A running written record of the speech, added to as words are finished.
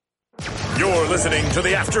You're listening to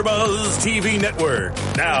the AfterBuzz TV Network,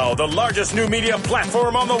 now the largest new media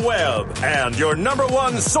platform on the web, and your number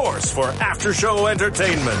one source for after-show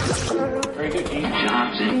entertainment. Very good, Keith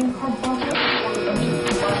Johnson.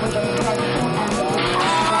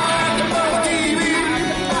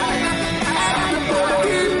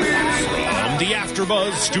 The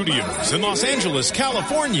AfterBuzz Studios in Los Angeles,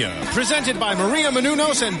 California. Presented by Maria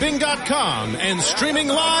Menounos and Bing.com and streaming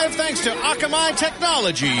live thanks to Akamai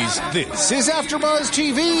Technologies. This is AfterBuzz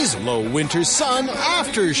TV's Low Winter Sun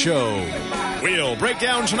After Show. We'll break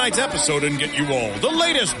down tonight's episode and get you all the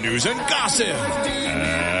latest news and gossip.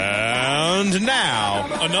 And now,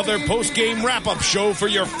 another post-game wrap-up show for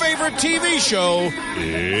your favorite TV show.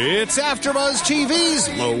 It's AfterBuzz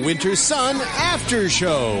TV's Low Winter Sun After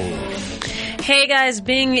Show. Hey guys,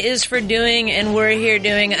 Bing is for doing, and we're here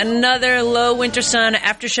doing another Low Winter Sun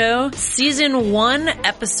After Show, Season 1,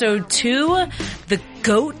 Episode 2, The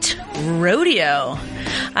Goat Rodeo.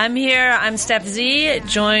 I'm here, I'm Steph Z,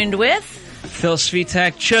 joined with... Phil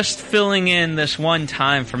Svitek, just filling in this one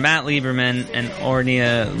time for Matt Lieberman and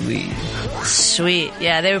Ornia Lee. Sweet.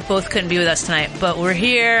 Yeah, they both couldn't be with us tonight, but we're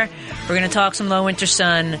here. We're going to talk some Low Winter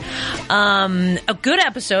Sun. A good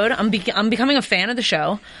episode. I'm becoming a fan of the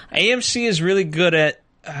show. AMC is really good at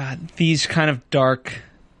these kind of dark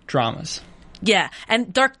dramas. Yeah,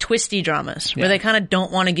 and dark, twisty dramas where they kind of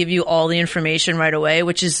don't want to give you all the information right away,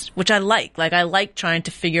 which I like. Like, I like trying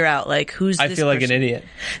to figure out, like, who's this I feel like person? an idiot.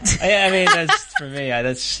 I mean, that's for me.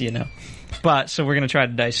 That's, you know. But, so we're going to try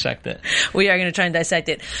to dissect it. We are going to try and dissect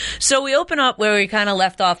it. So we open up where we kind of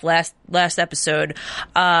left off last episode.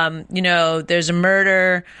 There's a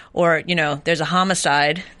murder or, there's a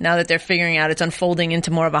homicide. Now that they're figuring out it's unfolding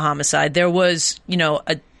into more of a homicide. There was,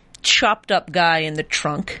 a chopped up guy in the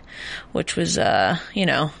trunk, which was, trying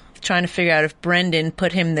to figure out if Brendan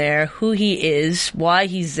put him there, who he is, why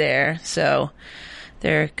he's there. So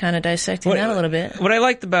they're kind of dissecting that a little bit. What I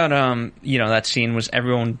liked about, that scene was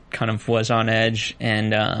everyone kind of was on edge,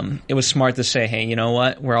 and it was smart to say, hey, you know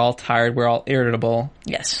what? We're all tired. We're all irritable.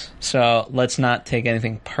 Yes. So let's not take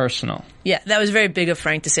anything personal. Yeah, that was very big of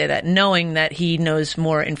Frank to say that, knowing that he knows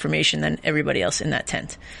more information than everybody else in that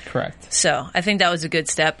tent. Correct. So I think that was a good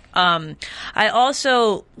step. I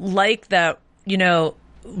also like that,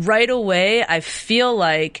 right away, I feel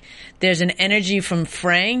like there's an energy from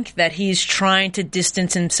Frank that he's trying to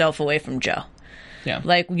distance himself away from Joe. Yeah.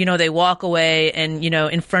 Like, they walk away and,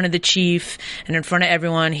 in front of the chief and in front of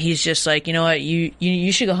everyone, he's just like, you know what,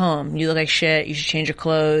 you should go home. You look like shit. You should change your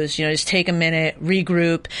clothes. Just take a minute,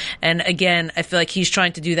 regroup. And again, I feel like he's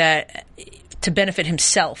trying to do that to benefit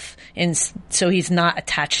himself. And so he's not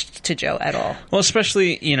attached to Joe at all. Well,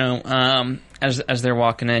 especially, as they're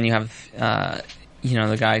walking in, you have,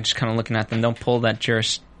 the guy just kind of looking at them. Don't pull that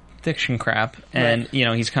jurisdiction crap. And,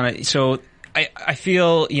 right. He's kind of... So I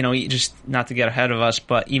feel, just not to get ahead of us,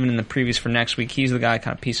 but even in the previews for next week, he's the guy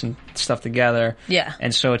kind of piecing stuff together. Yeah.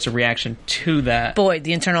 And so it's a reaction to that. Boyd,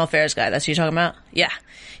 the internal affairs guy. That's who you're talking about? Yeah.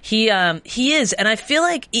 He is. And I feel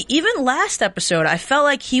like even last episode, I felt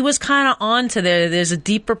like he was kind of on to there's a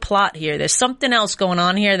deeper plot here. There's something else going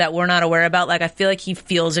on here that we're not aware about. Like, I feel like he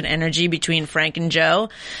feels an energy between Frank and Joe.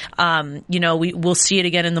 We'll see it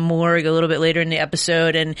again in the morgue a little bit later in the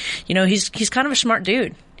episode. And, he's kind of a smart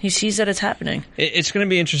dude. He sees that it's happening. It's going to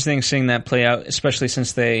be interesting seeing that play out, especially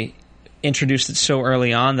since they introduced it so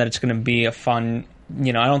early on that it's going to be a fun...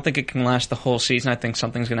 I don't think it can last the whole season. I think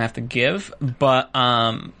something's going to have to give. But,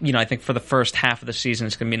 I think for the first half of the season,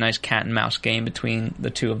 it's going to be a nice cat and mouse game between the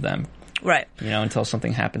two of them. Right. Until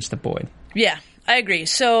something happens to Boyd. Yeah, I agree.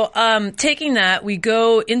 So, taking that, we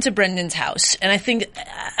go into Brendan's house. And I think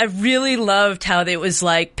I really loved how it was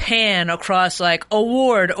like pan across like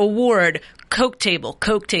award, Coke table,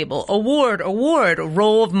 award,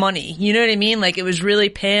 roll of money. You know what I mean? Like, it was really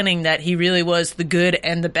panning that he really was the good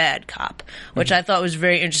and the bad cop, which I thought was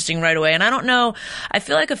very interesting right away. And I don't know, I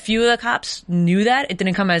feel like a few of the cops knew that. It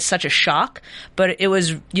didn't come as such a shock, but it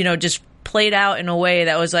was, just played out in a way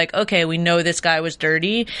that was like, okay, we know this guy was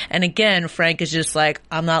dirty. And again, Frank is just like,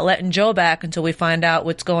 I'm not letting Joe back until we find out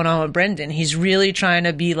what's going on with Brendan. He's really trying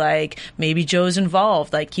to be like, maybe Joe's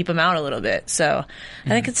involved, like keep him out a little bit. So I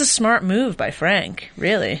think it's a smart move by Frank,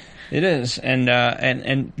 really. It is, and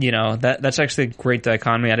that's actually a great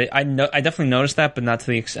dichotomy. I definitely noticed that, but not to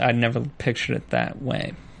the extent. I never pictured it that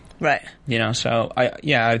way. Right. You know, so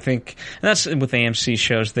I think and that's with AMC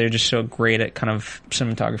shows. They're just so great at kind of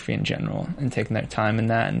cinematography in general and taking their time in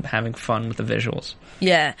that and having fun with the visuals.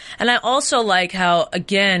 Yeah. And I also like how,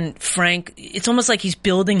 again, Frank, it's almost like he's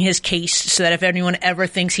building his case so that if anyone ever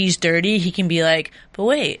thinks he's dirty, he can be like, but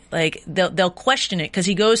wait, like they'll question it, because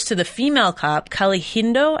he goes to the female cop, Kali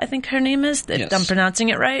Hindo, I think her name is, if Yes. I'm pronouncing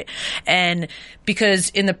it right. And because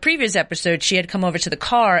in the previous episode, she had come over to the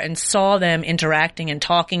car and saw them interacting and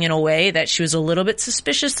talking in a way that she was a little bit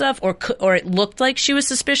suspicious of, or it looked like she was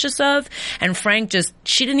suspicious of. And Frank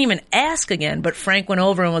she didn't even ask again, but Frank went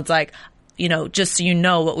over and was like, you know, just so you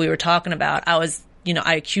know what we were talking about,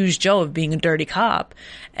 I accused Joe of being a dirty cop.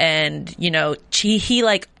 And, you know, he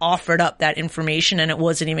like offered up that information and it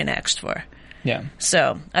wasn't even asked for. Yeah.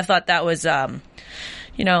 So I thought that was, a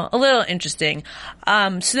little interesting.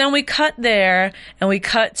 So then we cut there and we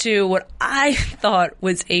cut to what I thought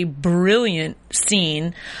was a brilliant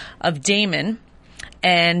scene of Damon.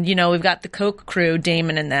 And, you know, we've got the Coke crew,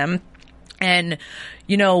 Damon and them. And,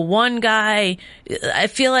 you know, one guy, I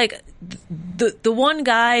feel like the one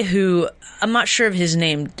guy who, I'm not sure of his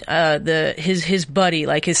name, his buddy,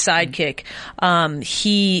 like his sidekick,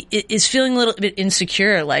 he is feeling a little bit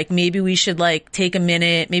insecure. Like maybe we should like take a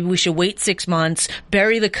minute, maybe we should wait 6 months,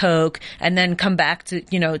 bury the Coke, and then come back to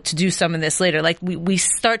do some of this later. Like we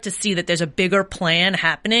start to see that there's a bigger plan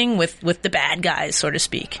happening with the bad guys, so to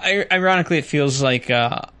speak. Ironically, it feels like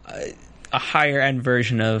a higher end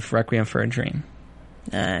version of Requiem for a Dream.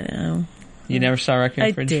 I don't know. You never saw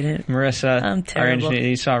Requiem for a Dream? didn't. Marissa, I'm our terrible. engineer,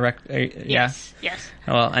 you saw Yes.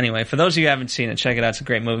 Well, anyway, for those of you who haven't seen it, check it out. It's a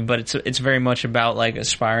great movie, but it's very much about like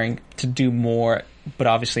aspiring to do more, but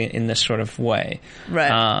obviously in this sort of way.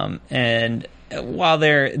 Right. And while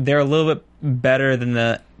they're a little bit better than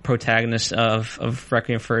the protagonists of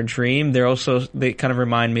Requiem for a Dream, they kind of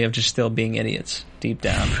remind me of just still being idiots deep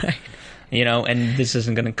down. Right. You know, and this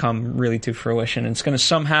isn't going to come really to fruition. It's going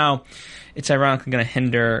to it's ironically going to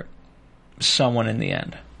hinder someone in the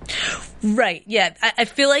end. Right. Yeah. I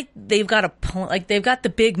feel like they've got they've got the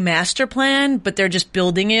big master plan, but they're just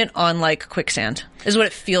building it on like quicksand. Is what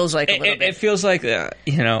it feels like a little bit. It feels like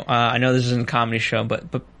I know this isn't a comedy show, but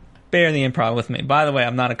bear the improv with me. By the way,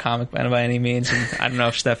 I'm not a comic man by any means, and I don't know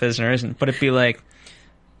if Steph is or isn't. But it'd be like,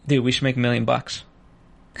 dude, we should make $1 million.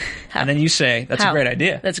 And then you say, that's a great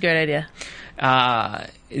idea. That's a great idea.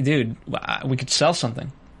 Dude, we could sell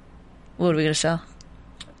something. What are we going to sell?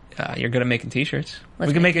 You're good at making T-shirts. Let's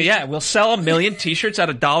we can make make it. Yeah, we'll sell 1 million T-shirts at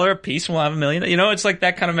 $1 a piece, and we'll have 1 million. You know, it's like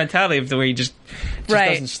that kind of mentality of the way you just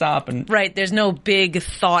doesn't stop. And right, there's no big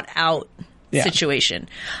thought out situation.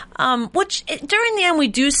 Which during the end we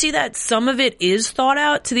do see that some of it is thought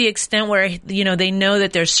out to the extent where they know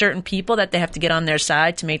that there's certain people that they have to get on their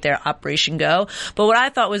side to make their operation go. But what I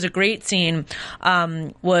thought was a great scene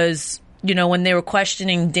was when they were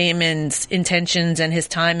questioning Damon's intentions and his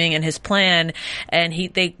timing and his plan, and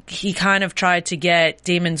he kind of tried to get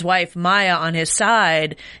Damon's wife, Maya, on his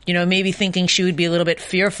side, maybe thinking she would be a little bit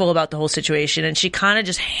fearful about the whole situation. And she kind of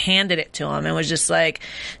just handed it to him and was just like,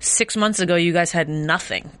 6 months ago, you guys had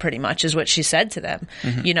nothing, pretty much, is what she said to them,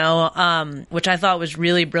 which I thought was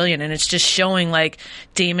really brilliant. And it's just showing like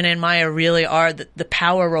Damon and Maya really are the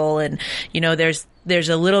power role. And, there's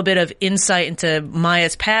a little bit of insight into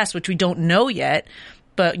Maya's past, which we don't know yet.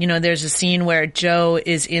 But, there's a scene where Joe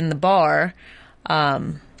is in the bar.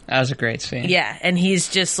 That was a great scene. Yeah. And he's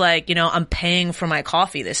just like, I'm paying for my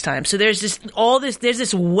coffee this time. So there's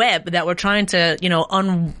this web that we're trying to,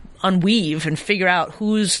 unweave and figure out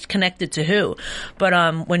who's connected to who.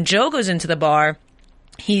 But, when Joe goes into the bar,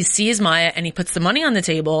 he sees Maya and he puts the money on the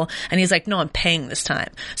table and he's like, no, I'm paying this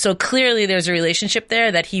time. So clearly there's a relationship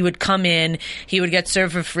there that he would come in, he would get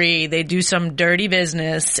served for free, they'd do some dirty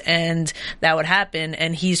business and that would happen.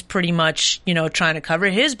 And he's pretty much, trying to cover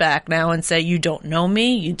his back now and say, you don't know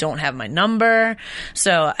me, you don't have my number.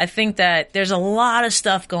 So I think that there's a lot of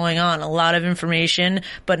stuff going on, a lot of information,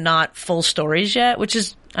 but not full stories yet, which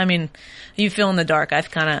is, you feel in the dark. I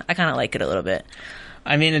kind of like it a little bit.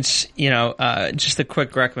 It's, just a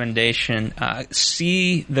quick recommendation.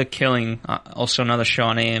 See The Killing, also another show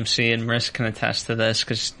on AMC, and Marissa can attest to this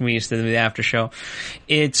because we used to do the after show.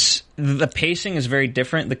 The pacing is very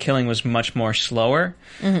different. The Killing was much more slower,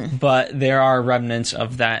 but there are remnants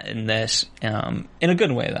of that in this, in a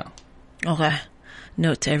good way, though. Okay.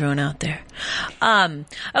 Note to everyone out there.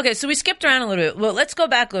 Okay, so we skipped around a little bit. Well, let's go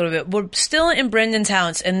back a little bit. We're still in Brendan's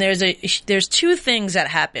house, and there's two things that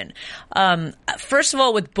happen. First of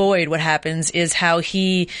all, with Boyd, what happens is how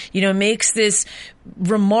he, makes this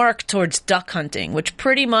remark towards duck hunting, which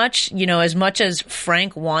pretty much, as much as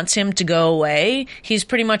Frank wants him to go away, he's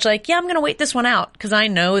pretty much like, yeah, I'm going to wait this one out because I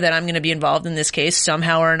know that I'm going to be involved in this case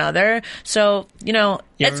somehow or another. So,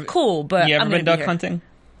 it's cool, but you ever I'm been duck hunting?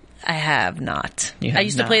 I have not. You have I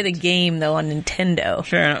used to play the game though on Nintendo.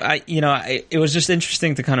 Sure. It was just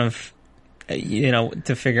interesting to kind of,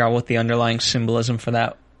 to figure out what the underlying symbolism for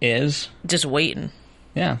that is. Just waiting.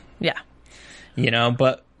 Yeah. Yeah.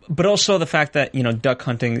 But also the fact that, duck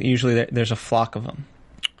hunting, usually there's a flock of them.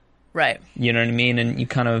 Right. You know what I mean? And you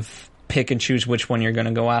kind of pick and choose which one you're going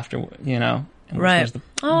to go after, Right.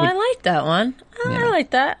 I like that one. I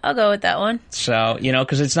like that. I'll go with that one. So,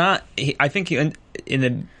 because it's not, I think in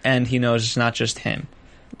the end he knows it's not just him.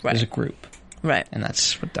 Right. There's a group. Right. And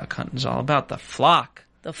that's what duck hunting is all about, the flock.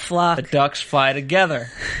 The flock. The ducks fly together.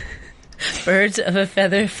 Birds of a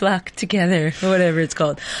feather flock together, or whatever it's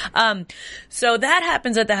called. So that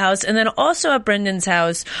happens at the house, and then also at Brendan's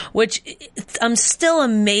house, which I'm still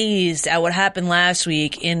amazed at what happened last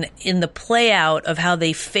week in the play out of how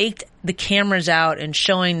they faked the cameras out and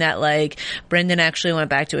showing that Brendan actually went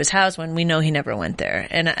back to his house when we know he never went there.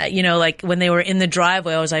 And when they were in the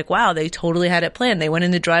driveway, I was like, wow, they totally had it planned. They went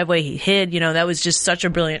in the driveway, he hid, that was just such a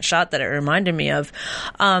brilliant shot that it reminded me of.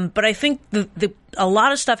 But I think a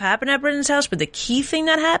lot of stuff happened at Brendan's house, but the key thing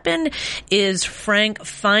that happened is Frank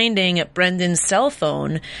finding Brendan's cell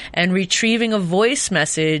phone and retrieving a voice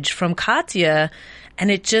message from Katya, and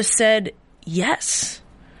it just said yes.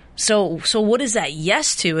 So what is that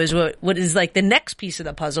yes to is what is the next piece of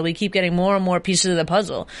the puzzle. We keep getting more and more pieces of the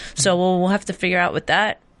puzzle. So we'll have to figure out what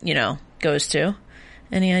that, goes to.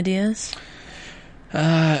 Any ideas?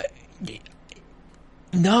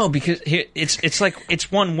 No, because here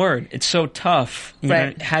it's one word. It's so tough.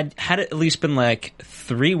 Right. Had it at least been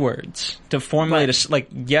 3 words to formulate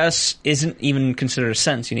yes isn't even considered a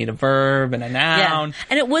sentence. You need a verb and a noun.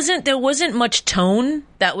 Yeah. And there wasn't much tone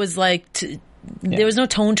that was there was no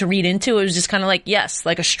tone to read into. It was just kind of yes,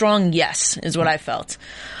 a strong yes is what I felt.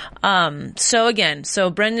 So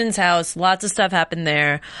Brendan's house, lots of stuff happened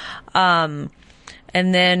there. And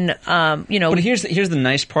then, But here's the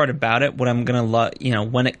nice part about it. What I'm going to love,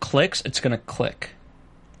 when it clicks, it's going to click.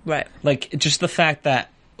 Right. Just the fact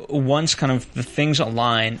that once kind of the things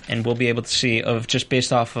align and we'll be able to see of just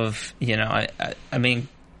based off of, I mean,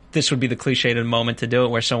 this would be the cliched moment to do it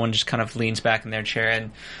where someone just kind of leans back in their chair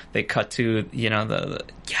and they cut to, the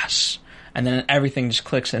yes. And then everything just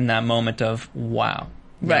clicks in that moment of wow.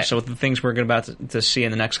 Right. So the things we're about to see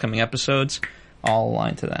in the next coming episodes all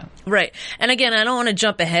align to that. Right. And again, I don't want to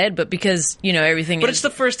jump ahead, but because, everything But it's the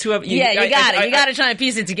first 2 episodes. You got it. You got to try and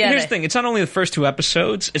piece it together. Here's the thing. It's not only the first 2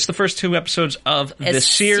 episodes, it's the first 2 episodes of the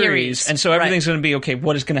series. And so everything's going to be, okay,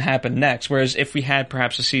 what is going to happen next? Whereas if we had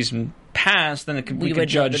perhaps a season past, then we could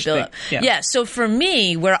judge. So for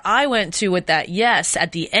me, where I went to with that yes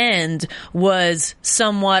at the end was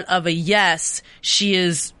somewhat of a yes. She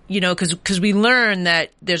is, because we learn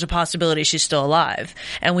that there's a possibility she's still alive.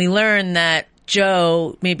 And we learn that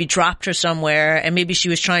Joe maybe dropped her somewhere and maybe she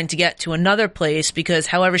was trying to get to another place because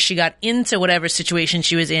however she got into whatever situation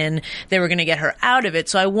she was in, they were going to get her out of it.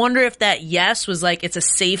 So I wonder if that yes was it's a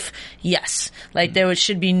safe yes. There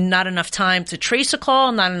should be not enough time to trace a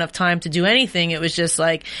call, not enough time to do anything. It was just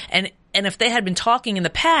and if they had been talking in the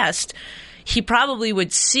past, he probably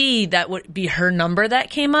would see that would be her number that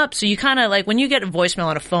came up. So you kind of when you get a voicemail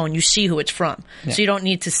on a phone, you see who it's from. Yeah. So you don't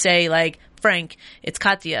need to say Frank, it's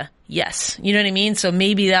Katya. Yes. You know what I mean? So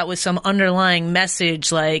maybe that was some underlying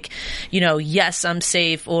message yes, I'm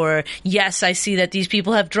safe, or yes, I see that these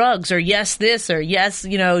people have drugs, or yes, this, or yes,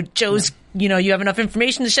 Joe's, you have enough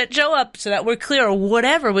information to set Joe up so that we're clear, or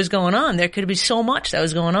whatever was going on. There could be so much that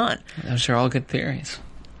was going on. Those are all good theories.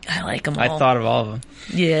 I like them all. I thought of all of them.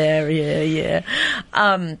 Yeah.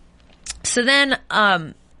 So then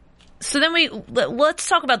let's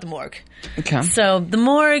talk about the morgue. Okay. So the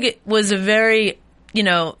morgue was a very,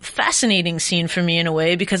 fascinating scene for me in a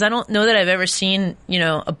way because I don't know that I've ever seen,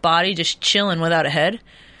 a body just chilling without a head,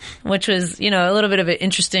 which was, a little bit of an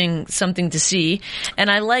interesting something to see. And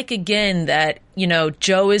I like again that,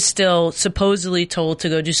 Joe is still supposedly told to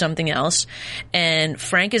go do something else. And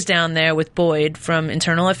Frank is down there with Boyd from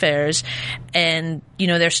Internal Affairs. And,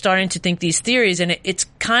 they're starting to think these theories and it's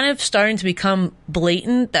kind of starting to become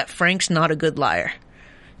blatant that Frank's not a good liar.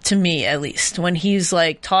 To me, at least, when he's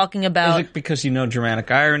talking about... Is it because dramatic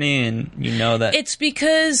irony and that... It's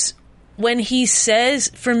because when he says,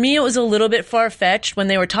 for me, it was a little bit far-fetched when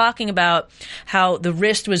they were talking about how the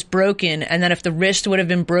wrist was broken, and that if the wrist would have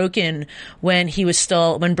been broken when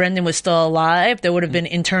Brendan was still alive, there would have been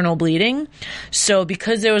internal bleeding. So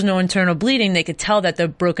because there was no internal bleeding, they could tell that the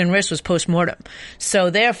broken wrist was post-mortem. So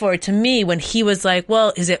therefore, to me, when he was like,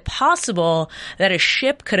 well, is it possible that a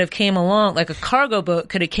ship could have came along, like a cargo boat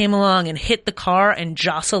could have came along and hit the car and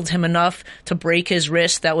jostled him enough to break his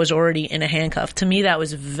wrist that was already in a handcuff? To me, that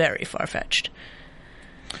was very far-fetched.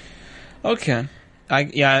 Okay.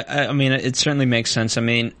 I mean, it certainly makes sense. I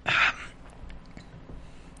mean,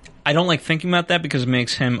 I don't like thinking about that because it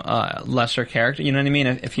makes him a lesser character. You know what I mean?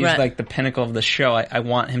 If he's like the pinnacle of the show, I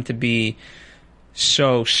want him to be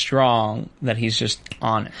so strong that he's just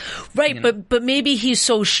on it. Right, you know? but maybe he's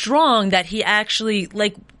so strong that he actually,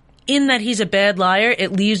 like, in that he's a bad liar,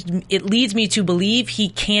 it leads me to believe he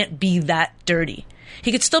can't be that dirty.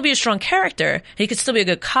 He could still be a strong character. He could still be a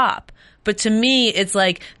good cop. But to me, it's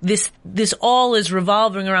like this all is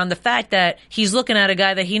revolving around the fact that he's looking at a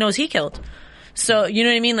guy that he knows he killed. So, you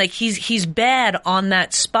know what I mean? Like, he's bad on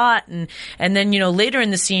that spot. And then, you know, later in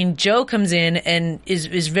the scene, Joe comes in and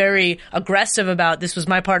is very aggressive about, this was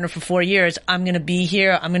my partner for 4 years. I'm going to be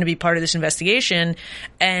here. I'm going to be part of this investigation.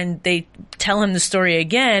 And they tell him the story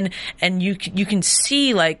again. And you can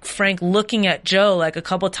see, like, Frank looking at Joe, like, a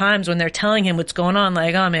couple times when they're telling him what's going on.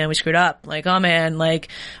 Like, oh, man, we screwed up. Like, oh, man, like,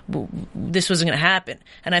 this wasn't going to happen.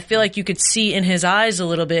 And I feel like you could see in his eyes a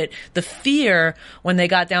little bit the fear when they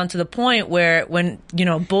got down to the point where, when, you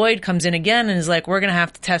know, Boyd comes in again and is like, we're going to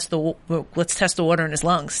have to let's test the water in his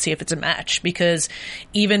lungs, see if it's a match. Because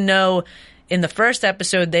even though in the first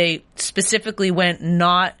episode they specifically went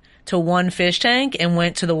not to one fish tank and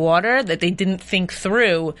went to the water, that they didn't think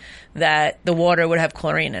through that the water would have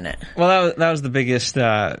chlorine in it. Well, that was the biggest,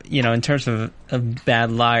 you know, in terms of a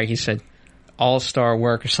bad liar, he said all-star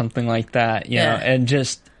work or something like that, you know, and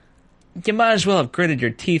just, you might as well have gritted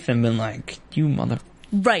your teeth and been like, you mother...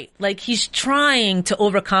 Right. Like, he's trying to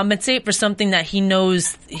overcompensate for something that he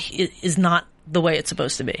knows is not the way it's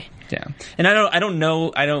supposed to be. Yeah. And I don't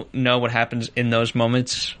know what happens in those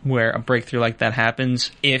moments where a breakthrough like that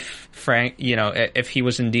happens, if Frank, you know, if he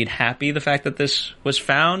was indeed happy the fact that this was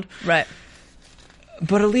found. Right.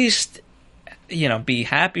 But at least, you know, be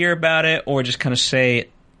happier about it, or just kind of say,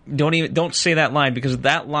 don't say that line, because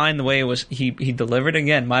that line, the way it was, he delivered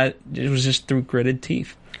again, it was just through gritted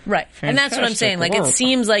teeth. Right. Fantastic. And that's what I'm saying. Like, it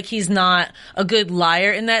seems like he's not a good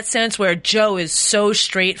liar in that sense, where Joe is so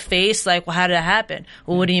straight-faced, like, well, how did it happen?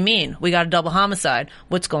 Well, what do you mean? We got a double homicide.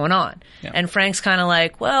 What's going on? Yeah. And Frank's kind of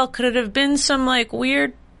like, well, could it have been some, like,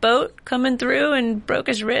 weird boat coming through and broke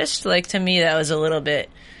his wrist? Like, to me, that was a little bit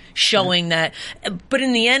showing that. But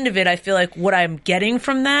in the end of it, I feel like what I'm getting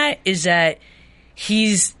from that is that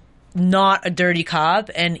he's not a dirty cop,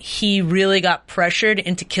 and he really got pressured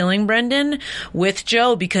into killing Brendan with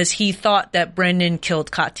Joe because he thought that Brendan killed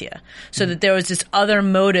Katya. So that there was this other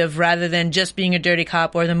motive rather than just being a dirty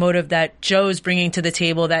cop, or the motive that Joe's bringing to the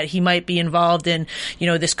table, that he might be involved in, you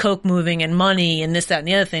know, this coke moving and money and this, that, and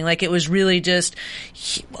the other thing. Like, it was really just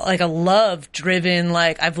like a love driven,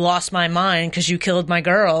 like, I've lost my mind because you killed my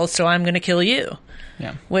girl, so I'm going to kill you.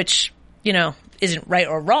 Yeah. Which, you know, isn't right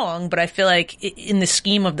or wrong, but I feel like in the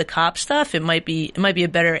scheme of the cop stuff, it might be a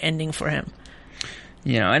better ending for him.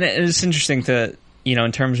 You know, and it's interesting to, you know,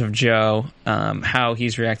 in terms of Joe, how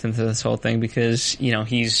he's reacting to this whole thing, because, you know,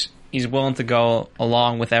 he's willing to go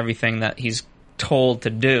along with everything that he's told to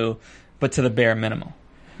do, but to the bare minimum.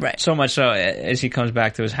 Right. So much so, as he comes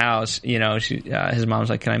back to his house, you know, his mom's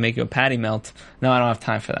like, "Can I make you a patty melt?" No, I don't have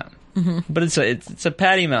time for that. Mm-hmm. But it's a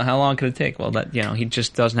patty melt. How long could it take? Well, that, you know, he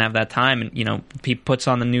just doesn't have that time, and, you know, he puts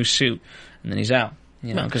on the new suit and then he's out.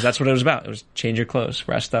 You know, because that's what it was about. It was change your clothes,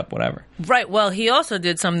 rest up, whatever. Right. Well, he also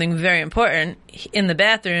did something very important in the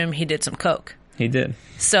bathroom. He did some coke. He did.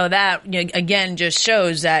 So that, you know, again, just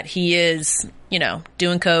shows that he is, you know,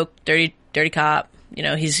 doing coke, dirty cop. You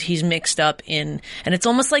know, he's mixed up in, and it's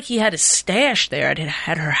almost like he had a stash there at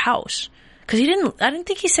her house. Because I didn't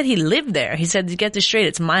think he said he lived there. He said, to get this straight,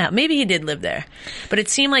 it's my house. Maybe he did live there. But it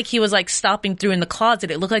seemed like he was, like, stopping through in the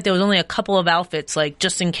closet. It looked like there was only a couple of outfits, like,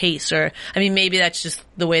 just in case. Or, I mean, maybe that's just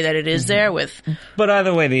the way that it is there with... But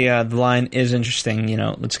either way, the line is interesting. You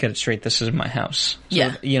know, let's get it straight. This is my house. So,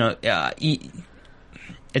 yeah. You know,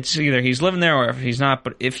 it's either he's living there or if he's not.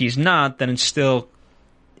 But if he's not, then it's still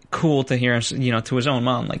cool to hear, you know, to his own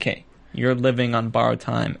mom, like, hey, you're living on borrowed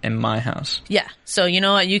time in my house. Yeah. So, you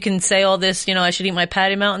know what? You can say all this, you know, I should eat my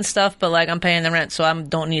patty melt and stuff, but, like, I'm paying the rent, so I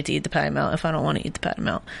don't need to eat the patty melt if I don't want to eat the patty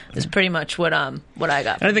melt. It's pretty much what I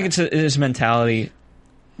got. And I think it's his mentality,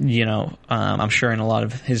 you know, I'm sure in a lot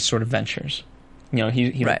of his sort of ventures.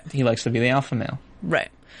 he likes to be the alpha male. Right.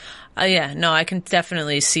 Yeah, no, I can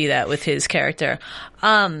definitely see that with his character.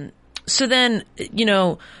 So then,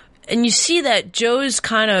 and you see that Joe's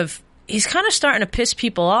he's kind of starting to piss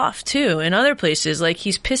people off too in other places. Like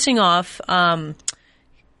he's pissing off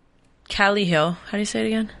Caliendo. How do you say it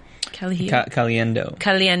again?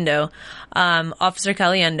 Caliendo. Officer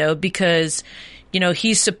Caliendo, because,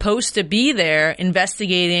 he's supposed to be there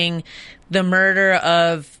investigating the murder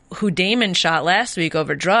of who Damon shot last week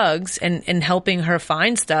over drugs and helping her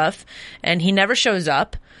find stuff. And he never shows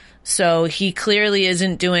up. So he clearly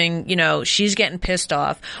isn't doing, she's getting pissed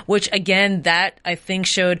off, which again, that I think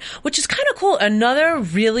showed, which is kind of cool. Another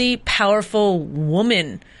really powerful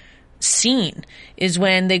woman scene is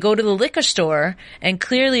when they go to the liquor store and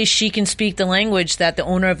clearly she can speak the language that the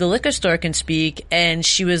owner of the liquor store can speak. And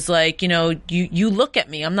she was like, you look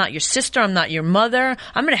at me. I'm not your sister. I'm not your mother.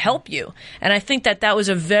 I'm going to help you. And I think that was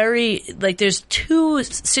a very, there's two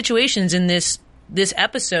situations in this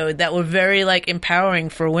episode that were very empowering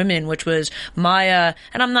for women, which was Maya,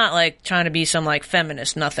 and I'm not trying to be some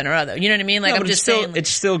feminist nothing or other. You know what I mean? I'm just saying. It's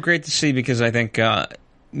still great to see because I think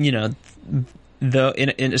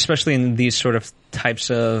especially in these sort of types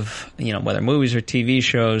of whether movies or TV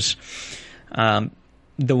shows,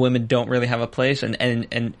 the women don't really have a place, and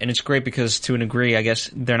it's great because to a degree, I guess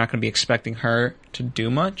they're not going to be expecting her to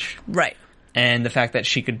do much, right? And the fact that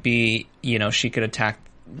she could be, she could attack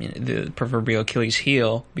the proverbial Achilles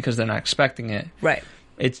heel because they're not expecting it. Right.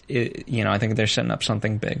 I think they're setting up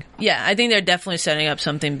something big. Yeah, I think they're definitely setting up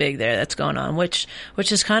something big there that's going on, which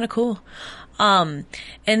is kind of cool. And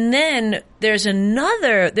then there's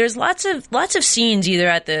lots of scenes either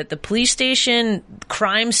at the police station,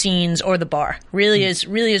 crime scenes, or the bar. Really is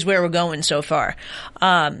where we're going so far.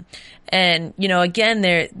 And, again,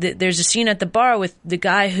 there's a scene at the bar with the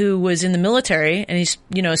guy who was in the military and he's,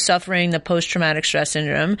 suffering the post-traumatic stress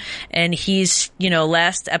syndrome. And he's,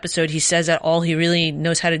 last episode he says that all he really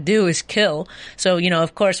knows how to do is kill. So,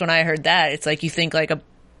 of course, when I heard that, it's you think a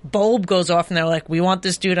bulb goes off and they're like, we want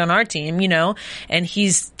this dude on our team, and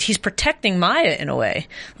he's protecting Maya in a way.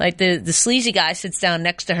 The sleazy guy sits down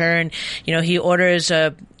next to her and, he orders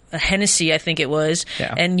a Hennessy, I think it was.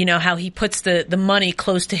 Yeah. And how he puts the money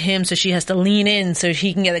close to him so she has to lean in so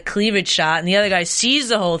he can get a cleavage shot, and the other guy sees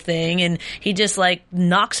the whole thing and he just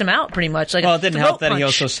knocks him out pretty much. Well, it didn't help that he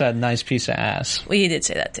also said nice piece of ass. Well, he did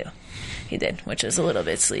say that too. He did, which is a little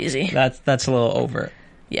bit sleazy. That's a little over.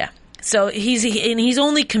 Yeah. So he's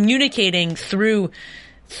only communicating through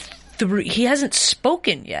he hasn't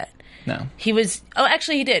spoken yet. No.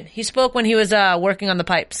 Actually he did. He spoke when he was working on the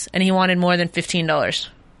pipes and he wanted more than $15.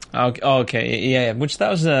 Okay, yeah, which that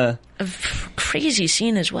was a crazy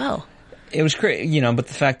scene as well. It was crazy, but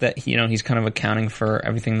the fact that he's kind of accounting for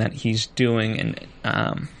everything that he's doing,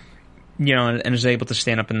 and and is able to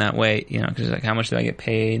stand up in that way, because how much do I get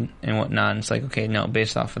paid and whatnot? And it's okay, no,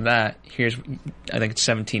 based off of that, I think it's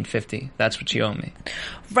 $17.50. That's what you owe me.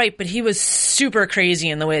 Right, but he was super crazy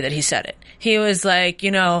in the way that he said it. He was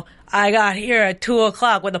I got here at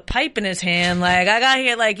 2:00 with a pipe in his hand. I got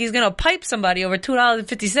here he's going to pipe somebody over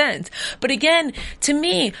 $2.50. But again, to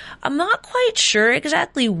me, I'm not quite sure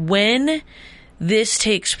exactly when this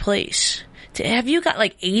takes place. Have you got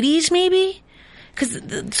 80s maybe?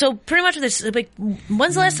 So pretty much this,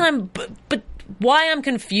 when's the last time, but why I'm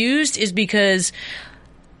confused is because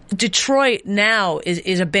Detroit now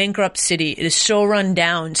is a bankrupt city. It is so run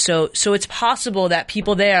down. So it's possible that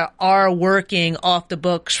people there are working off the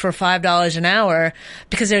books for $5 an hour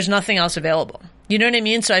because there's nothing else available. You know what I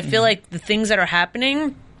mean? So I feel the things that are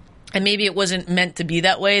happening, and maybe it wasn't meant to be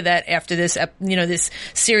that way, that after this, this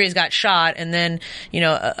series got shot and then,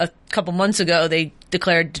 a couple months ago they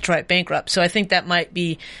declared Detroit bankrupt. So I think that might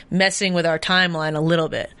be messing with our timeline a little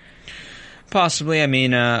bit. Possibly. I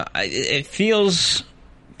mean, it feels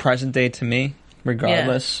present day to me,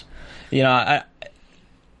 regardless. Yeah.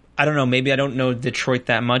 I don't know. Maybe I don't know Detroit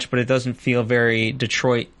that much, but it doesn't feel very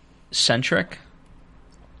Detroit centric.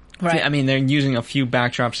 Right. I mean, they're using a few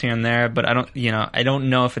backdrops here and there, but I don't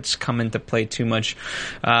know if it's come into play too much.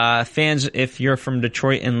 Fans, if you're from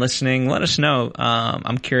Detroit and listening, let us know.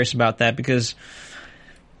 I'm curious about that because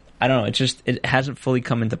I don't know. It hasn't fully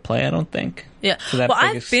come into play, I don't think. Yeah. Well,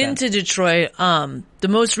 I've been to Detroit. The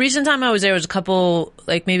most recent time I was there was a couple,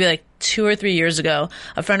 maybe 2 or 3 years ago.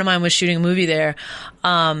 A friend of mine was shooting a movie there.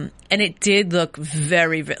 And it did look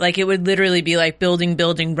very, it would literally be building,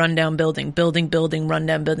 rundown building, building,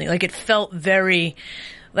 rundown building. It felt very,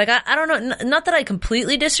 I don't know, not that I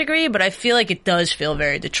completely disagree, but I feel it does feel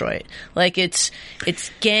very Detroit. It's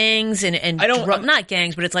gangs and not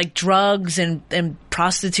gangs, but it's drugs and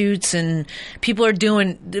prostitutes, and people are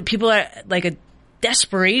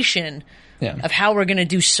desperation Yeah. of how we're going to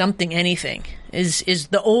do something, anything is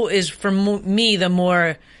for me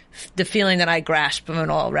the feeling that I grasp from it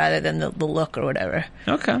all, rather than the look or whatever.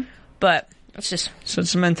 Okay. But it's just, So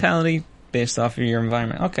it's a mentality based off of your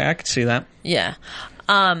environment. Okay, I could see that. yeah.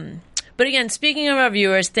 But again, speaking of our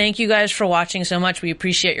viewers, thank you guys for watching so much. We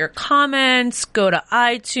appreciate your comments. Go to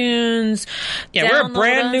iTunes. Yeah, we're a download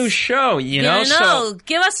brand us. new show, you know? Yeah, I know.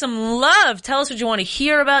 Give us some love. Tell us what you want to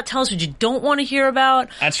hear about. Tell us what you don't want to hear about.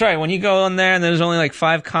 That's right. When you go on there and there's only like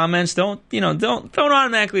 5 comments, don't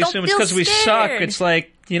automatically Don't assume it's feel because we suck. scared. It's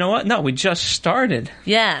like, you know what? No, we just started.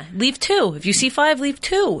 Yeah, leave 2. If you see 5, leave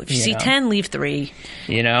 2. If you see Yeah. 10, leave 3.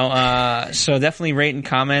 You know, so definitely rate and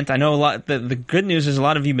comment. I know a lot. The good news is a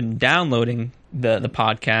lot of you have been downloading the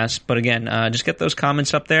podcast, but again, just get those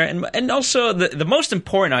comments up there, and also the most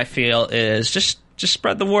important, I feel, is just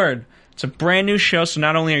spread the word. It's a brand new show, so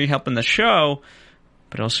not only are you helping the show,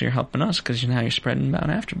 but also you're helping us, because now you're spreading about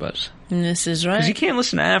AfterBuzz. And this is Because you right. can't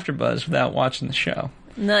listen to AfterBuzz without watching the show.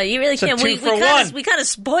 No, you really It's a can't. 2 for 1. We kind of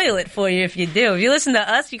spoil it for you if you do. If you listen to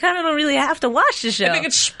us, you kind of don't really have to watch the show. I think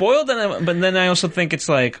it's spoiled, but then I also think it's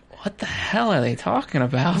like, what the hell are they talking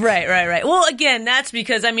about? Right. Well, again, that's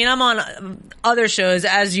because, I mean, I'm on other shows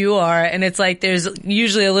as you are, and it's like there's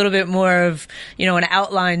usually a little bit more of, an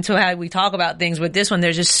outline to how we talk about things. With this one,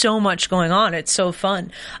 there's just so much going on. It's so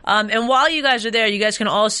fun. And while you guys are there, you guys can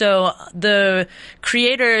also, the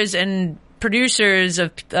creators and producers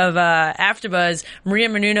of AfterBuzz, Maria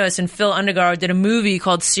Menounos and Phil Undergaro, did a movie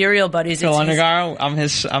called Serial Buddies. Phil It's his- Undergaro,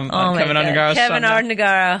 I'm Oh my Kevin God. Undergaro's Kevin son now.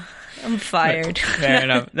 Undergaro. I'm fired. Fair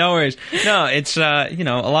enough. No worries. No, it's a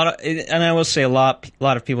lot of, and I will say a lot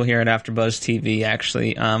of people here at AfterBuzz TV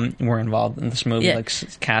actually were involved in this movie, Yeah. like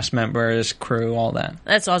cast members, crew, all that.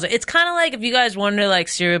 That's awesome. It's kind of like, if you guys wonder, like,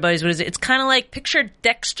 Serial Buddies, what is it? It's kind of like, picture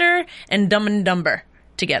Dexter and Dumb and Dumber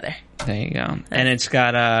together. There you go. And it's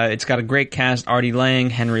got a great cast: Artie Lang,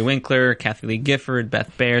 Henry Winkler, Kathy Lee Gifford,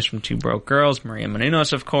 Beth Bayers from Two Broke Girls, Maria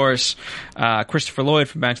Menounos, of course, Christopher Lloyd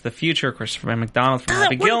from Back to the Future, Christopher McDonald from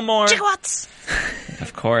Happy Gilmore, Gigawatts!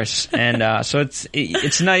 of course. And so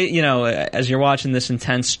it's nice, as you're watching this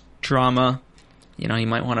intense drama, you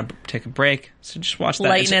might want to take a break. So just watch that.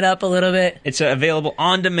 Lighten it up a little bit. It's available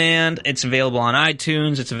on demand. It's available on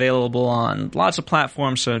iTunes. It's available on lots of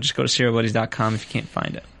platforms. So just go to SerialBuddies.com if you can't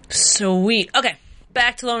find it. Sweet. Okay,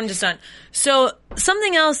 back to Low and Descent. So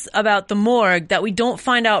something else about the morgue that we don't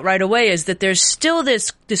find out right away is that there's still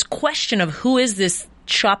this question of who is this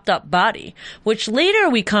chopped up body, which later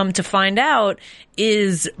we come to find out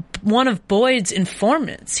is one of Boyd's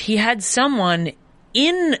informants. He had someone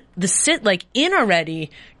in the in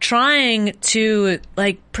already, trying to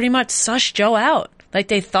pretty much suss Joe out. Like,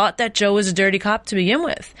 they thought that Joe was a dirty cop to begin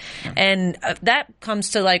with. And that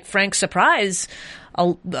comes to Frank's surprise,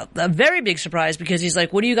 a very big surprise, because he's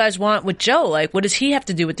like, what do you guys want with Joe? Like, what does he have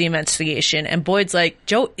to do with the investigation? And Boyd's like,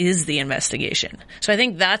 Joe is the investigation. So I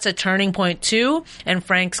think that's a turning point too. And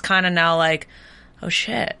Frank's kind of now like, oh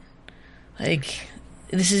shit.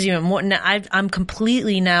 This is even more. Now, I'm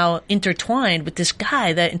completely now intertwined with this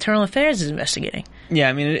guy that Internal Affairs is investigating. Yeah,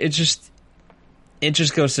 I mean, it just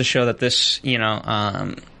goes to show that this,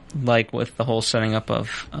 like with the whole setting up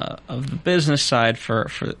of the business side for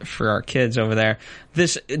our kids over there,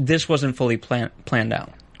 this wasn't fully planned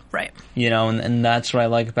out, Right. And that's what I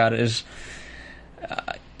like about it is,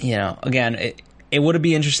 again, it would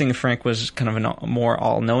be interesting if Frank was kind of a more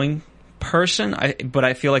all-knowing person, but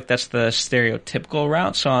I feel like that's the stereotypical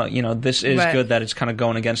route. So this is Right. good that it's kind of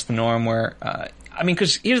going against the norm. Where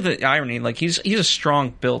because here's the irony: he's a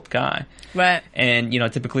strong built guy, Right. and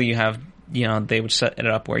typically you have they would set it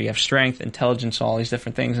up where you have strength, intelligence, all these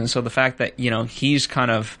different things, and so the fact that he's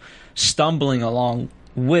kind of stumbling along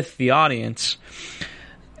with the audience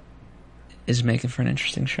is making for an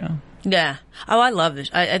interesting show. Yeah. Oh, I love this.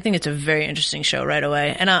 I think it's a very interesting show right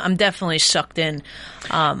away, and I'm definitely sucked in.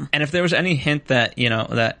 And if there was any hint that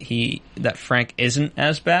that Frank isn't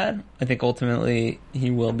as bad, I think ultimately he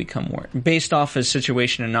will become more based off his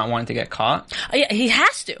situation and not wanting to get caught. Yeah, he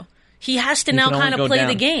has to. He has to He now can only kind go of play down.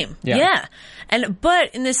 the game. Yeah.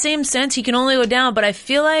 But in the same sense, he can only go down. But I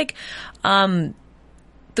feel like the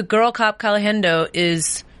girl cop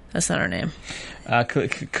Calahendo that's not her name.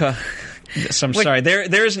 So I'm sorry.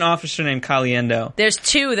 There is an officer named Caliendo. There's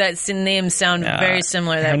two that names sound very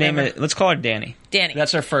similar. Her name is, let's call her Danny. Danny.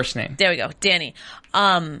 That's her first name. There we go, Danny.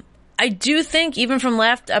 I do think, even from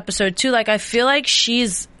last episode too, I feel like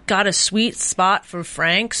she's got a sweet spot for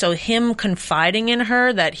Frank. So him confiding in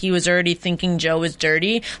her that he was already thinking Joe was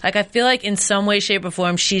dirty, I feel like in some way, shape, or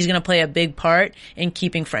form, she's going to play a big part in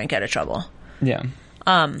keeping Frank out of trouble. Yeah.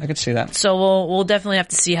 I could see that. So we'll definitely have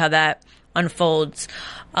to see how that unfolds.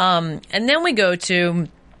 And then we go to,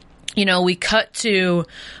 we cut to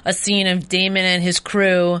a scene of Damon and his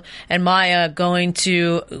crew and Maya going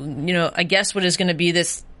to, I guess what is going to be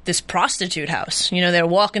this prostitute house. They're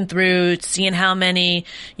walking through, seeing how many,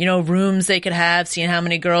 rooms they could have, seeing how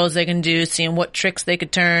many girls they can do, seeing what tricks they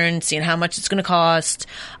could turn, seeing how much it's going to cost.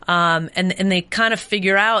 And they kind of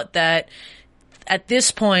figure out that at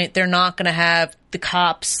this point, they're not going to have the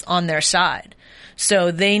cops on their side.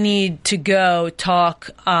 So they need to go talk,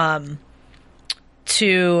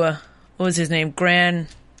 to, what was his name?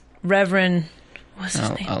 Reverend, what's his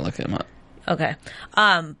name? I'll look him up. Okay.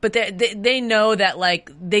 But they know that, like,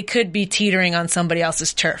 they could be teetering on somebody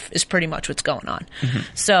else's turf is pretty much what's going on. Mm-hmm.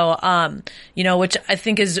 So, which I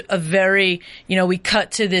think is a very, we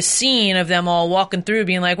cut to this scene of them all walking through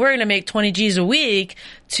being like, we're going to make 20 G's a week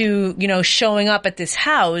to, showing up at this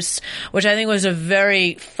house, which I think was a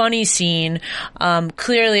very funny scene.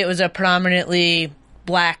 Clearly it was a predominantly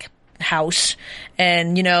black house,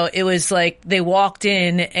 and it was like they walked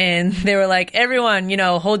in and they were like, everyone,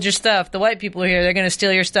 hold your stuff, the white people are here, they're going to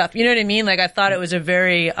steal your stuff, you know what I mean? Like, I thought it was a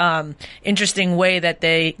very interesting way that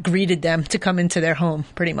they greeted them to come into their home,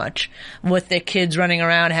 pretty much, with their kids running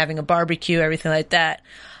around having a barbecue, everything like that.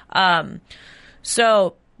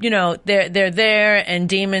 So they're there, and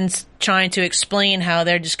Damon's trying to explain how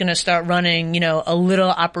they're just going to start running, a little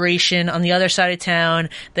operation on the other side of town.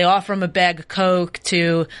 They offer him a bag of Coke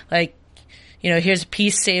to, like, here's a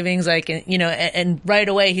piece savings, like, and right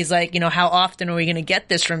away he's like, how often are we going to get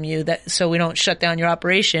this from you so we don't shut down your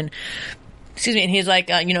operation? Excuse me. And he's like,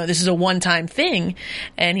 this is a one-time thing.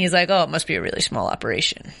 And he's like, oh, it must be a really small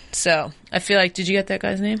operation. So I feel like, did you get that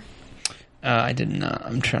guy's name? I did not.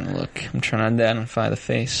 I'm trying to look. I'm trying to identify the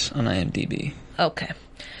face on IMDb. Okay.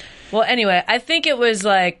 Well, anyway, I think it was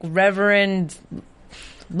like Reverend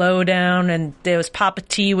Lowdown, and there was Papa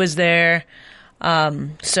T was there. So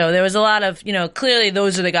there was a lot of, clearly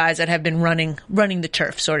those are the guys that have been running the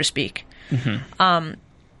turf, so to speak. Mm-hmm.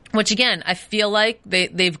 Which again, I feel like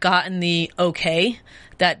they've gotten the okay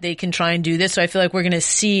that they can try and do this. So I feel like we're going to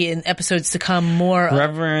see in episodes to come more.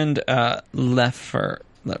 Reverend Leffer.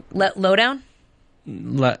 Lowdown?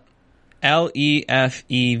 Lefevre.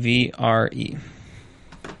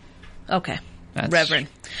 Okay. Reverend.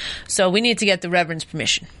 So we need to get the Reverend's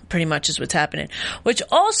permission, pretty much is what's happening. Which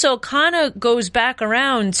also kind of goes back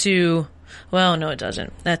around to, well, no, it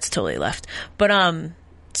doesn't. That's totally left. But,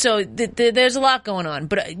 so there's a lot going on,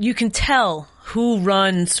 but you can tell who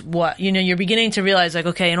runs what. You're beginning to realize, like,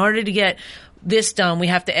 okay, in order to get this done, we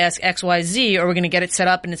have to ask XYZ, or we're going to get it set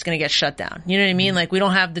up and it's going to get shut down. You know what I mean? Like, we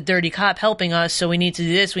don't have the dirty cop helping us, so we need to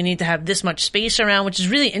do this. We need to have this much space around, which is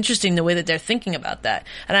really interesting the way that they're thinking about that.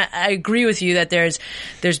 And I agree with you that there's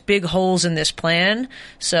big holes in this plan.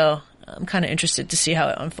 So I'm kind of interested to see how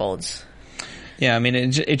it unfolds. Yeah, I mean,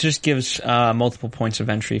 it just gives multiple points of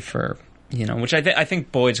entry for, which I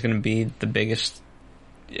think Boyd's going to be the biggest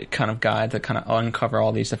kind of guy to kind of uncover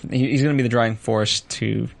all these different. He's going to be the driving force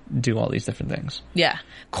to do all these different things. Yeah,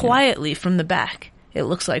 quietly from the back. It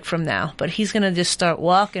looks like from now, but he's going to just start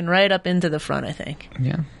walking right up into the front, I think.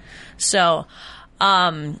 Yeah. So,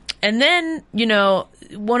 and then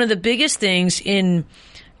one of the biggest things in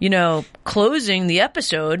closing the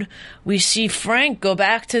episode, we see Frank go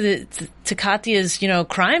back to Katya's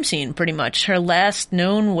crime scene, pretty much her last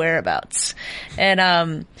known whereabouts,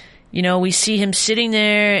 and we see him sitting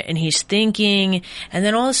there and he's thinking, and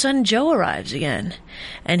then all of a sudden Joe arrives again.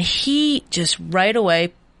 And he just right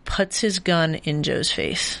away puts his gun in Joe's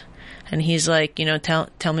face. And he's like,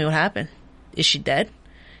 tell me what happened. Is she dead?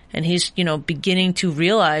 And he's, beginning to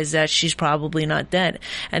realize that she's probably not dead.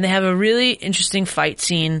 And they have a really interesting fight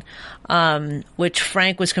scene, which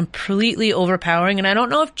Frank was completely overpowering. And I don't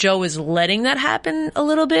know if Joe is letting that happen a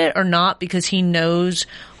little bit or not, because he knows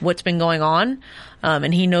what's been going on.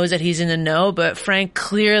 And he knows that he's in the know, but Frank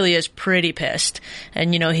clearly is pretty pissed.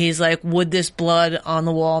 And, he's like, would this blood on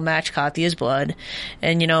the wall match Katya's blood?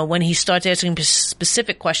 And, when he starts asking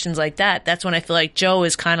specific questions like that, that's when I feel like Joe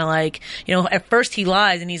is kind of like, at first he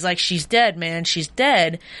lies and he's like, she's dead, man, she's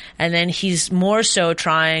dead. And then he's more so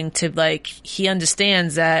trying to, like, he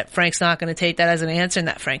understands that Frank's not going to take that as an answer and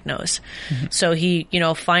that Frank knows. Mm-hmm. So he,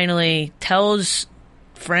 finally tells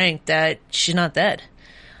Frank that she's not dead.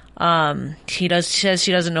 He says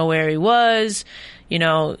she doesn't know where he was.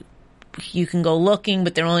 You can go looking,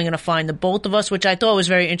 but they're only going to find the both of us, which I thought was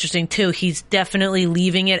very interesting too. He's definitely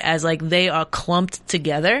leaving it as like they are clumped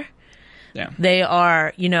together. Yeah. They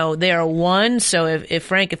are, they are one. So if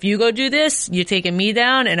Frank, if you go do this, you're taking me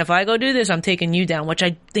down. And if I go do this, I'm taking you down, which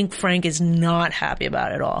I think Frank is not happy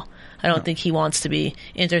about at all. I don't think he wants to be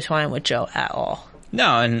intertwined with Joe at all.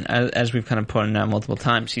 No, and as we've kind of pointed out multiple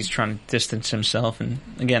times, he's trying to distance himself. And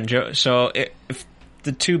again, Joe. So if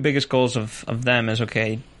the two biggest goals of them is,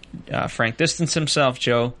 okay, Frank distance himself,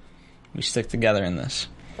 Joe, we stick together in this.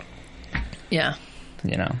 Yeah.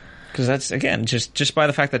 You know, because that's, again, just by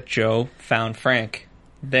the fact that Joe found Frank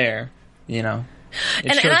there, you know.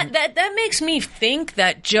 That makes me think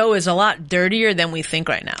that Joe is a lot dirtier than we think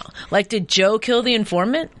right now. Like, did Joe kill the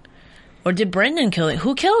informant? Or did Brendan kill him?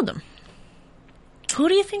 Who killed him? Who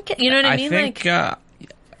do you think? You know what I mean? I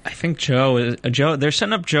think Joe. They're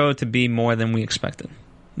setting up Joe to be more than we expected,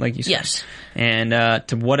 like you said. Yes. And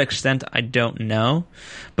to what extent, I don't know.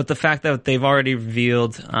 But the fact that they've already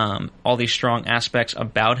revealed all these strong aspects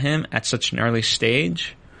about him at such an early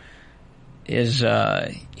stage is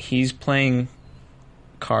he's playing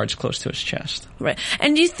cards close to his chest. Right.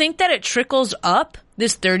 And do you think that it trickles up,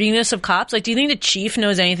 this dirtiness of cops? Like, do you think the chief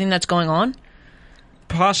knows anything that's going on?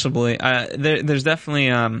 Possibly. There's definitely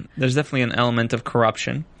an element of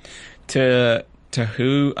corruption to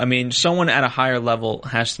who. I mean, someone at a higher level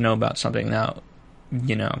has to know about something. Now,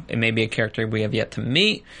 you know, it may be a character we have yet to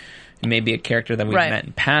meet. It may be a character that we've met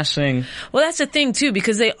in passing. Well, that's the thing, too,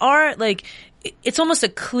 because they are, like, it's almost a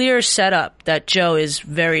clear setup that Joe is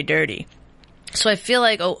very dirty. So I feel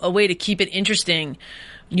like a way to keep it interesting,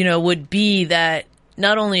 you know, would be that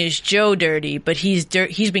not only is Joe dirty, but he's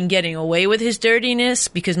been getting away with his dirtiness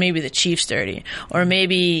because maybe the chief's dirty, or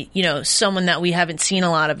maybe, you know, someone that we haven't seen a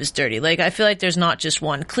lot of is dirty. Like, I feel like there's not just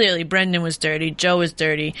one. Clearly, Brendan was dirty, Joe was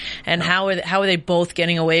dirty, and how are they both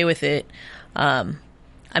getting away with it? I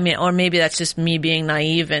mean, or maybe that's just me being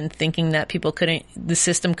naive and thinking that the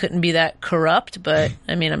system couldn't be that corrupt. But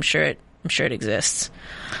I mean, I'm sure it exists.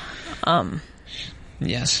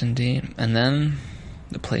 Yes, indeed. And then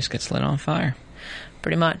the place gets lit on fire.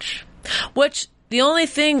 Pretty much. Which, the only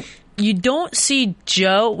thing, you don't see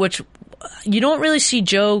Joe, you don't really see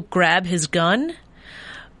Joe grab his gun,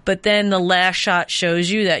 but then the last shot shows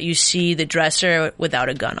you that you see the dresser without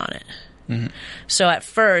a gun on it. Mm-hmm. So at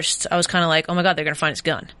first, I was kind of like, oh my god, they're going to find his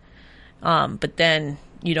gun. But then,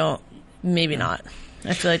 you don't, maybe not.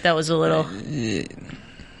 I feel like that was a little...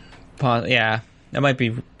 Yeah, that might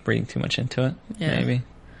be reading too much into it, maybe.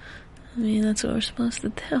 I mean, that's what we're supposed to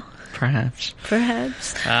do. Perhaps.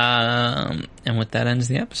 And with that ends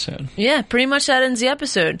the episode. Yeah, pretty much that ends the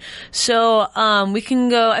episode. So we can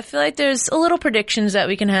go, I feel like there's a little predictions that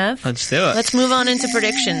we can have. Let's do it. Let's move on into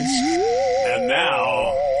predictions. And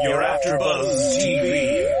now, your AfterBuzz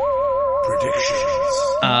TV predictions.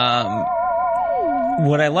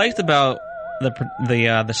 What I liked about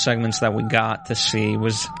the segments that we got to see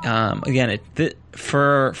was, again,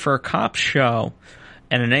 for a cop show,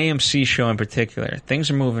 and an AMC show in particular,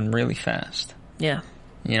 things are moving really fast. Yeah.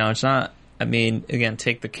 You know, it's not, I mean, again,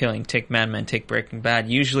 take The Killing, take Mad Men, take Breaking Bad.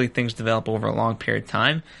 Usually things develop over a long period of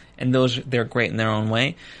time, and they're great in their own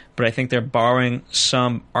way. But I think they're borrowing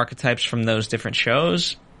some archetypes from those different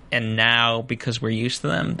shows, and now, because we're used to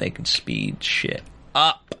them, they can speed shit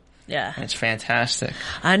up. Yeah. And it's fantastic.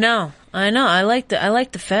 I know. I like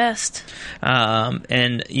the fast.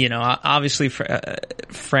 And, you know, obviously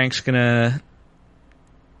Frank's gonna...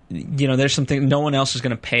 You know, there's something, no one else is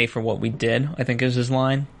going to pay for what we did, I think is his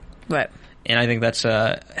line. Right. And I think that's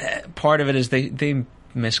part of it is they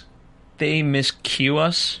miscue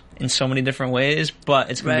us in so many different ways,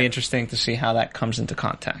 but it's going to be interesting to see how that comes into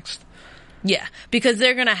context. Yeah, because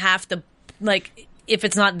they're going to have to, like, if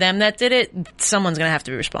it's not them that did it, someone's going to have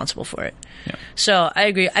to be responsible for it. Yeah. So I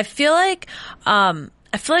agree. I feel like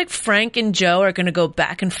Frank and Joe are going to go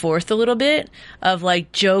back and forth a little bit of,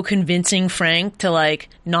 like, Joe convincing Frank to, like,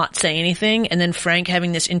 not say anything, and then Frank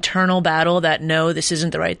having this internal battle that, no, this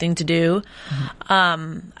isn't the right thing to do.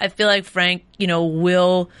 Mm-hmm. I feel like Frank, you know,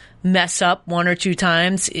 will mess up one or two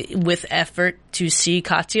times with effort to see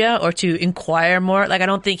Katya or to inquire more. Like, I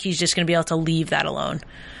don't think he's just going to be able to leave that alone.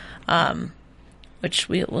 Which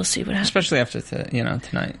we'll see what happens. Especially after,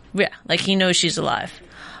 tonight. Yeah, like, he knows she's alive.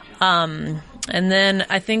 And then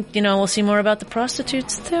I think, you know, we'll see more about the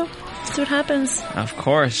prostitutes, too. See what happens. Of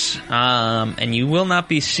course. And you will not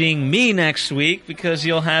be seeing me next week because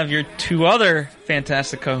you'll have your two other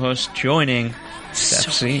fantastic co-hosts joining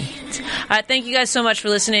Steph C. All right, thank you guys so much for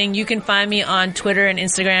listening. You can find me on Twitter and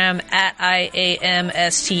Instagram at IAMSTEFZ.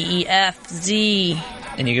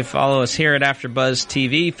 And you can follow us here at AfterBuzz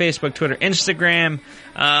TV, Facebook, Twitter, Instagram.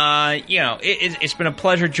 You know, it's been a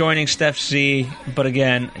pleasure joining Steph Z, but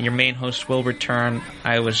again, your main host will return.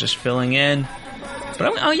 I was just filling in.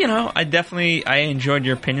 But, I enjoyed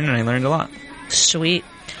your opinion and I learned a lot. Sweet.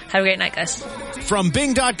 Have a great night, guys. From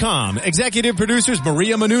Bing.com, executive producers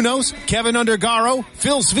Maria Menounos, Kevin Undergaro,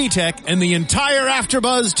 Phil Svitek, and the entire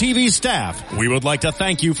AfterBuzz TV staff, we would like to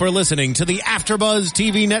thank you for listening to the AfterBuzz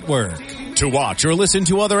TV network. To watch or listen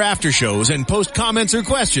to other after shows and post comments or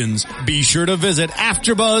questions, be sure to visit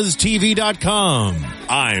AfterBuzzTV.com.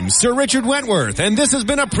 I'm Sir Richard Wentworth, and this has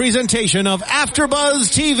been a presentation of AfterBuzz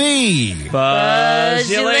TV. Buzz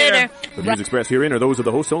you later. The views expressed herein are those of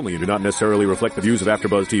the hosts only and do not necessarily reflect the views of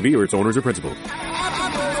AfterBuzz TV or its owners or principals.